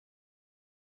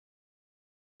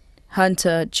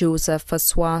Hunter Joseph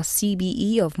Francois,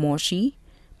 CBE of Moshi,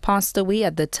 passed away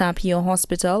at the Tapia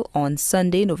Hospital on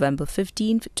Sunday, November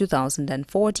 15,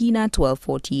 2014 at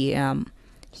 12:40 a.m.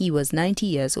 He was 90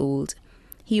 years old.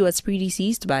 He was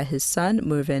predeceased by his son,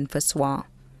 Mervyn Francois,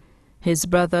 his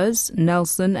brothers,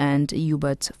 Nelson and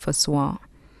Hubert Francois,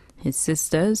 his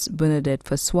sisters, Bernadette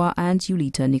Francois and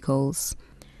Yulita Nichols.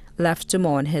 Left to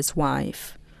mourn his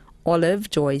wife, Olive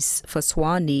Joyce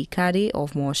Francois née Cadet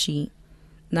of Moshi.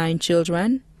 9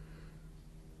 children: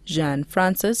 Jean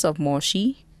Francis of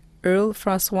Moshi, Earl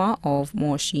Francois of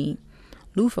Moshi,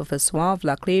 Luther Francois of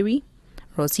La Clery,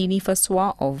 Rossini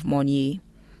Francois of Monnier,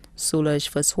 Solange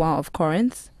Francois of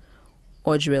Corinth,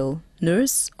 Audril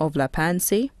Nurse of La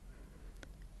Panse,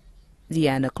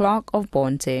 Diana Clark of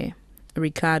Bonte,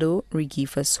 Ricardo Ricky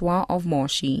Francois of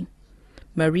Moshi,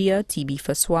 Maria T.B.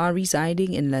 Francois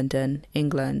residing in London,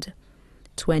 England.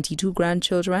 22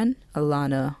 grandchildren: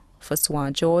 Alana Francois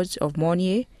George of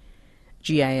Monnier,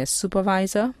 GIS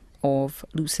Supervisor of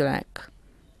Lucilec,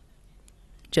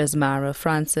 Jasmara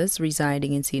Francis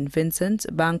residing in St. Vincent,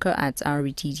 banker at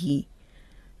RETT,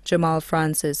 Jamal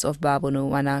Francis of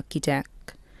Babono, an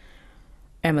architect,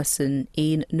 Emerson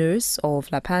Ain Nurse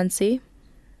of La Panse,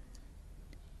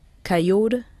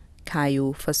 Kayode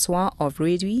Kayo Francois of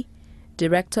Redui,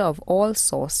 Director of All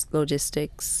Source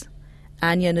Logistics,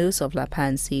 Anya Nurse of La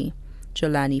Panse,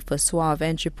 Jolani Francois of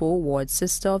Entrepot, Ward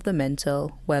Sister of the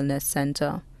Mental Wellness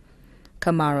Center,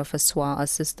 Kamara Francois,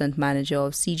 Assistant Manager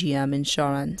of CGM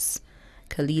Insurance,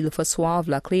 Khalil Francois of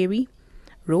La Clery,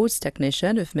 Roads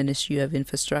Technician with Ministry of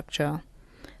Infrastructure,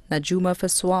 Najuma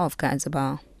Francois of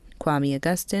Kanzaba, Kwame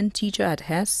Augustine, Teacher at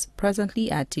Hess,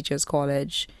 presently at Teachers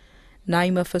College,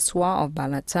 Naima Francois of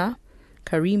Balata,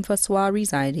 Kareem Francois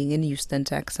residing in Houston,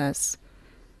 Texas,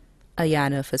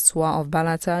 Ayana Francois of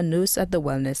Balata, Nurse at the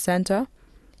Wellness Center,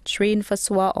 Train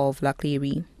Francois of La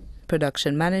Clery,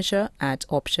 Production Manager at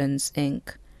Options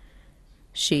Inc.,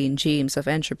 Shane James of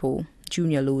Entrepot,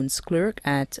 Junior Loans Clerk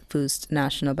at First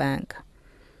National Bank,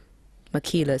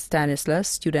 Michaela Stanislas,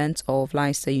 student of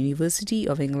Leicester University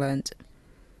of England,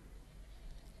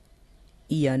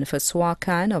 Ian Francois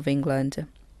Khan of England,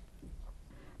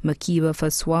 Makiba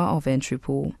Francois of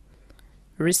Entrepot,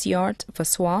 Risiart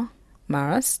Francois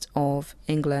Marist of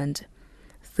England.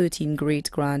 13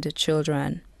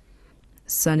 great-grandchildren.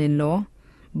 Son-in-law,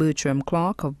 Bertram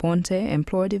Clark of Bonte,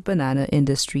 employed with Banana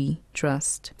Industry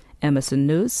Trust, Emerson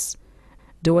Nurse.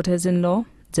 Daughters-in-law,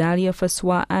 Dahlia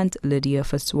Francois and Lydia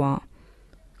Francois.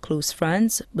 Close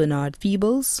friends, Bernard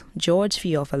Feebles, George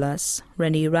Theophilus,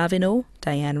 Renee Ravineau,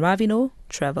 Diane Ravineau,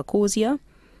 Trevor Cozier,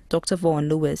 Dr. Vaughan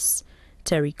Lewis,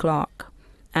 Terry Clark,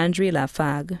 Andre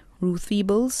Lafague, Ruth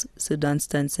Feebles, Sir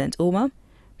Dunstan St. Omer,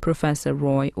 Professor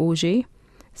Roy Auger,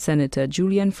 Senator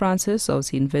Julian Francis of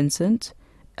St. Vincent,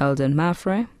 Eldon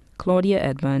Maffrey, Claudia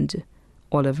Edmund,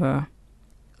 Oliver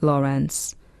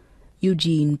Lawrence,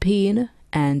 Eugene Payne,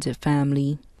 and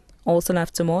family. Also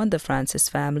left to mourn the Francis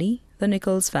family, the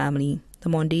Nichols family, the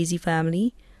Mondesi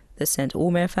family, the St.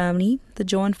 Omer family, the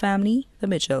John family, the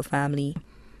Mitchell family,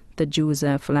 the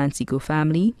Joseph Lancico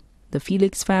family, the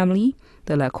Felix family,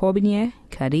 the La Corbinier,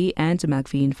 Cadet, and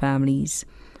McVean families,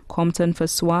 Compton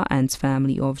Francois and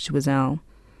family of Joiselle,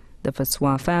 the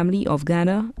Francois family of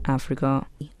Ghana, Africa,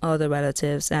 other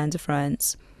relatives and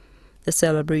friends. The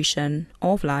celebration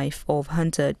of life of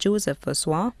Hunter Joseph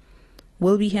Francois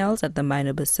will be held at the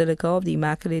Minor Basilica of the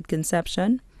Immaculate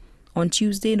Conception on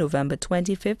Tuesday, November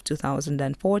 25,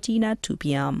 2014 at 2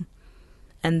 p.m.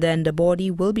 And then the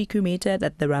body will be cremated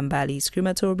at the Rambali's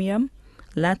Crematorium,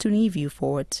 Latuni View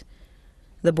Fort.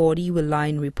 The body will lie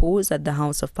in repose at the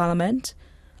House of Parliament,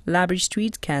 Labrie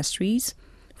Street, Castries,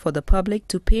 for the public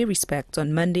to pay respect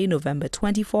on Monday, November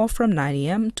 24 from 9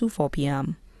 a.m. to 4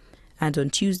 p.m. and on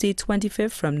Tuesday,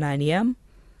 25th from 9 a.m.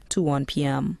 to 1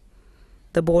 p.m.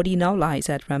 The body now lies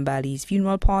at Rambali's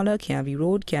Funeral Parlor, Canvey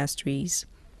Road, Castries.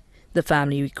 The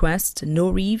family requests no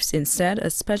wreaths. Instead,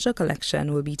 a special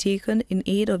collection will be taken in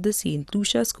aid of the St.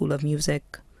 Lucia School of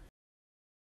Music.